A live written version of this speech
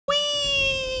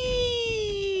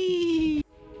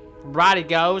Right it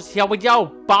goes. Here we go,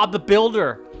 Bob the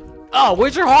Builder. Oh,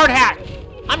 where's your hard hat?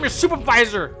 I'm your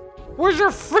supervisor. Where's your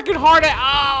freaking hard hat?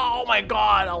 Oh my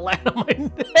god, I landed on my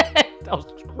neck. That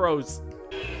was gross.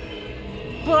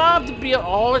 Bob the Builder.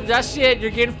 Oh, that's it.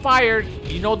 You're getting fired.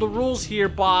 You know the rules here,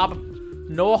 Bob.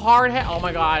 No hard hat. Oh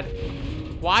my god.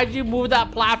 Why'd you move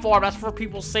that platform? That's for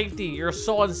people's safety. You're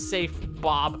so unsafe,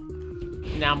 Bob.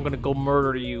 Now I'm gonna go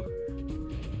murder you.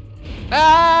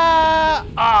 Oh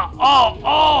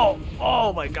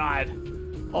my god.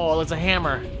 Oh, there's a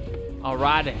hammer. All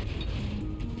right.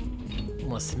 I'm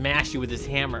gonna smash you with this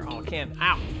hammer. Oh, I can't.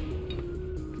 Ow.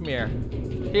 Come here.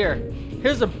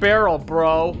 Here's a barrel,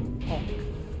 bro.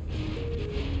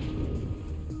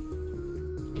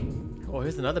 Oh,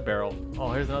 here's another barrel.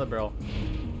 Oh, here's another barrel.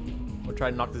 We'll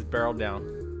try to knock this barrel down.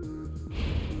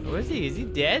 Where is he? Is he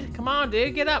dead? Come on,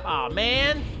 dude. Get up. Oh,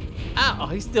 man. Oh,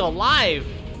 he's still alive.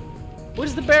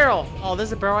 Where's the barrel? Oh,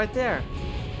 there's a barrel right there.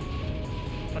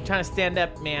 I'm trying to stand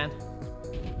up, man.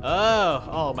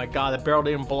 Oh my god, the barrel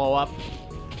didn't blow up.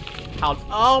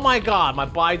 Oh my god, my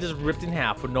body just ripped in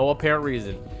half for no apparent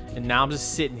reason. And now I'm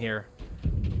just sitting here,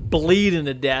 bleeding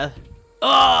to death.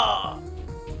 Oh!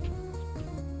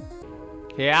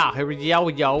 Yeah, here we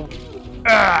go.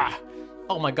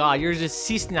 Oh my god, you're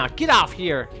deceased now. Get off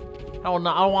here. I don't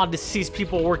want deceased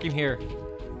people working here.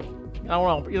 I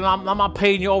don't know. You know, I'm not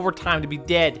paying you overtime to be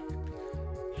dead.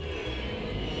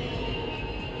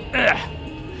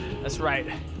 That's right.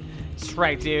 That's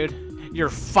right, dude. You're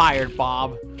fired,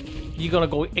 Bob. You're gonna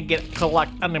go and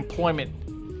collect unemployment.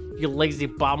 You lazy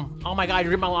bum. Oh my god, you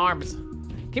ripped my arms.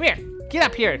 Come here. Get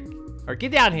up here. Or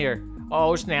get down here.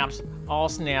 Oh, snaps. Oh,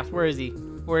 snaps. Where is he?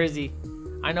 Where is he?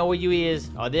 I know where you is.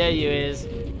 Oh, there you is.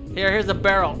 Here's the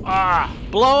barrel.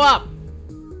 Blow up.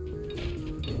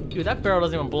 Dude, that barrel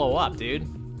doesn't even blow up, dude.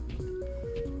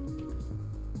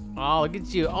 Oh, look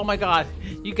at you. Oh my god.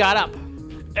 You got up.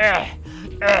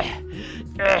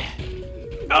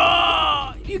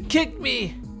 Oh, you kicked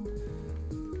me.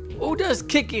 Who does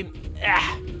kicking?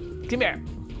 Come here.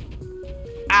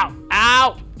 Ow,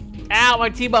 ow, ow, my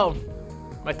T-bone.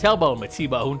 My tailbone, my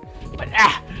T-bone. But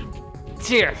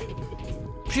here.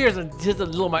 Here's a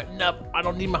little nope. I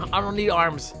don't need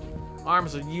arms.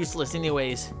 Arms are useless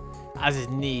anyways. I just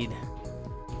need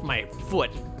my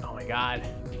foot. Oh my god.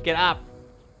 Get up.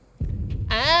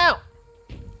 Ow!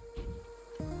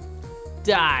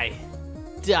 Die.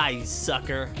 Die, you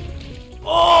sucker.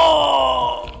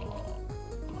 Oh!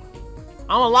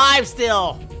 I'm alive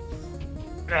still.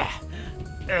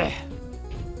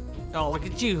 Oh, look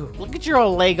at you. Look at your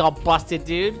leg all busted,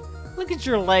 dude. Look at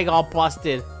your leg all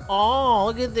busted. Oh,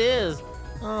 look at this.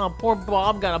 Oh, poor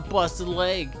Bob got a busted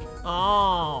leg.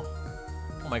 Oh.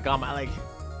 Oh my god, my leg.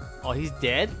 Oh, he's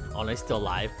dead? Oh, no, he's still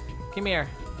alive. Come here.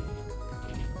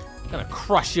 I'm gonna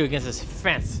crush you against this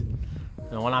fence.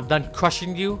 And when I'm done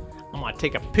crushing you, I'm gonna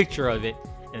take a picture of it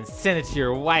and send it to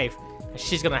your wife. And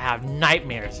she's gonna have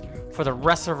nightmares for the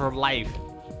rest of her life.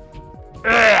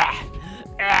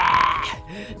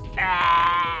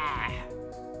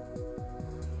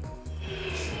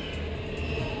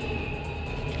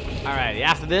 Alright,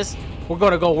 after this, we're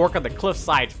gonna go work on the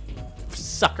cliffside,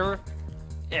 sucker.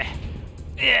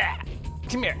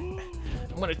 Come here. I'm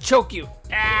gonna choke you.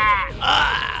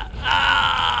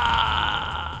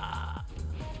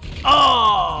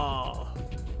 Oh!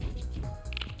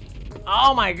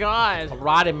 Oh my god.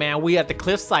 Alrighty, man, we at the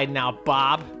cliffside now,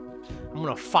 Bob. I'm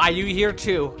gonna fire you here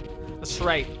too. That's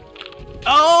right.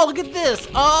 Oh, look at this.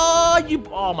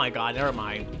 Oh my god, never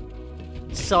mind.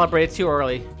 Celebrated too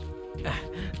early.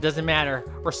 Doesn't matter.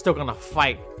 We're still gonna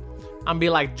fight. I'm gonna be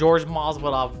like George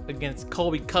Masvidal against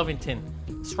Colby Covington.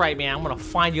 That's right, man. I'm gonna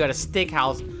find you at a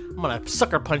steakhouse. I'm gonna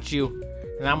sucker punch you,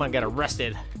 and I'm gonna get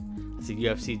arrested. It's a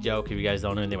UFC joke if you guys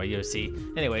don't know anything about UFC.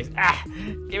 Anyways,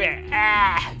 give me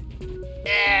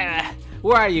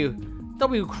where are you?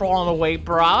 Don't be crawling away,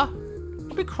 brah.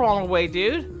 Don't be crawling away,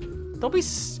 dude. Don't be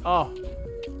oh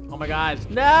my god.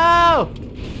 No!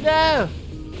 No!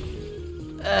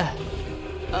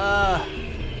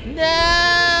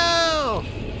 No!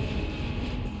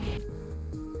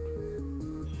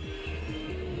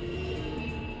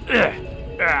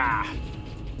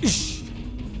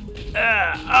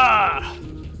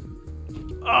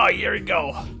 Oh, here we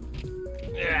go.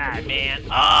 Man.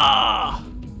 Oh!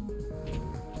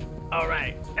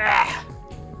 Alright.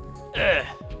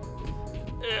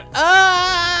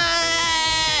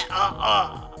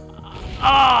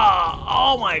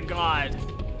 Oh my god.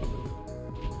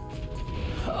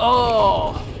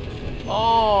 Oh.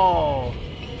 Oh.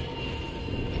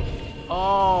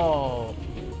 Oh.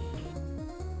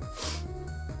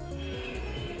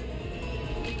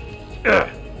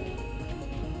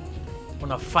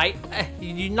 Wanna fight?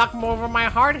 You knocked me over my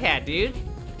hard hat, dude.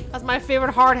 That's my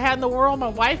favorite hard hat in the world. My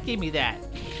wife gave me that.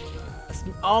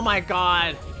 Oh my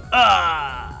god.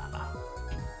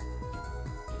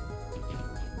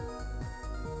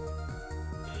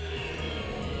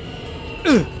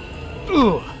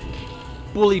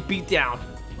 Bully beatdown.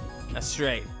 That's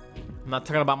right. I'm not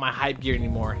talking about my hype gear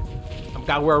anymore. I've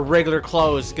got to wear regular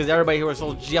clothes because everybody here was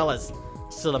so jealous.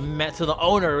 So the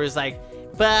owner is like,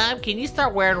 Bob, can you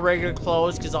start wearing regular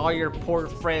clothes because all your poor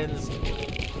friends,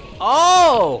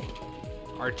 are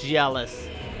jealous.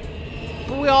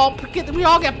 But we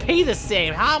all get paid the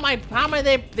same. How am I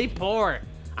they poor?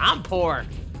 I'm poor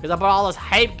because I bought all this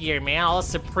hype gear, man, all this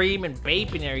Supreme and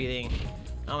Bape and everything.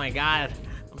 Oh my god,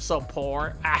 I'm so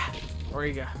poor. Where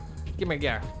you go? Give me a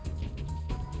gear.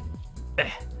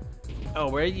 Oh,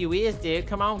 where you is, dude?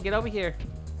 Come on, get over here.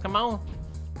 Come on.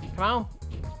 Come on.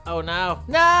 Oh, no.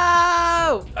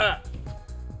 No!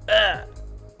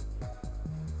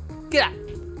 Get up.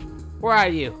 Where are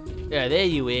you? Yeah, there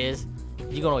you is.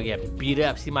 You're gonna get beat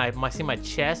up. See my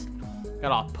chest?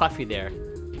 Got all puffy there.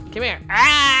 Come here.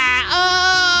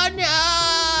 Oh, no!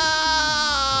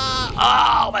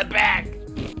 Oh, my back.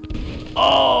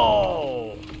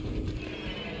 Oh.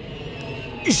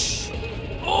 Ish.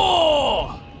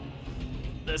 Oh.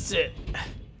 That's it.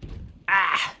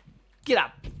 Get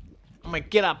up. I'm gonna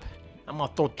get up. I'm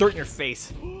gonna throw dirt in your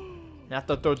face. And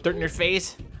after I throw dirt in your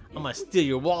face, I'm gonna steal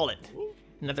your wallet.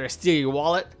 And after I steal your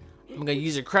wallet, I'm gonna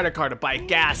use your credit card to buy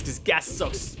gas because gas is so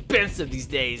expensive these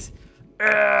days.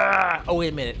 Oh,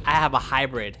 wait a minute. I have a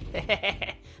hybrid.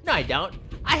 No, I don't.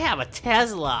 I have a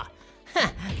Tesla.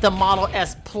 The Model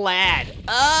S Plaid.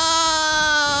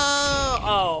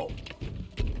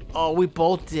 Oh, we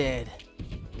both did.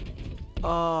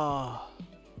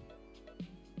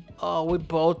 Oh, we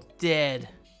both did.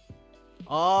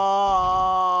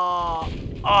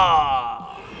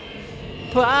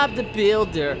 Bob the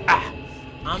Builder.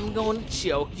 I'm gonna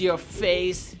choke your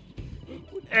face.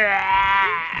 Here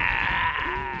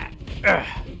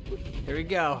we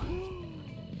go.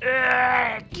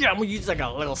 I'm gonna use like a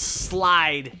little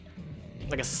slide,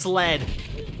 like a sled.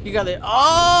 You got it.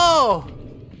 Oh!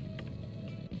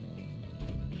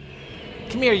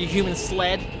 Come here, you human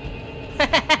sled.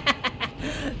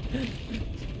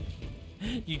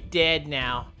 You dead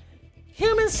now.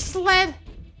 Human sled.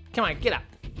 Come on, get up.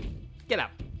 Get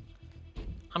up.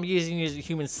 I'm using you as a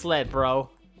human sled, bro.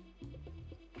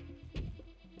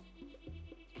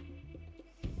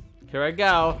 Here I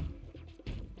go.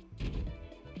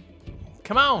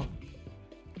 Come on.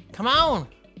 Come on.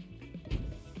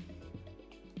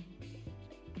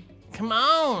 Come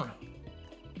on.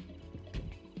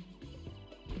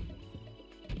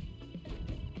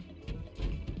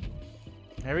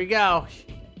 There we go.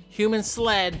 Human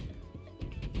sled.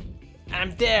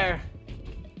 I'm there.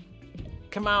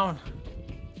 Come on.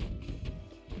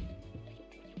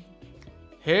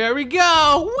 Here we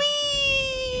go.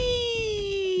 Whee!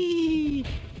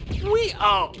 Wee!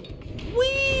 Oh.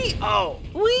 Wee! Oh.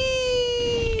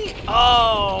 Wee!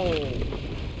 Oh.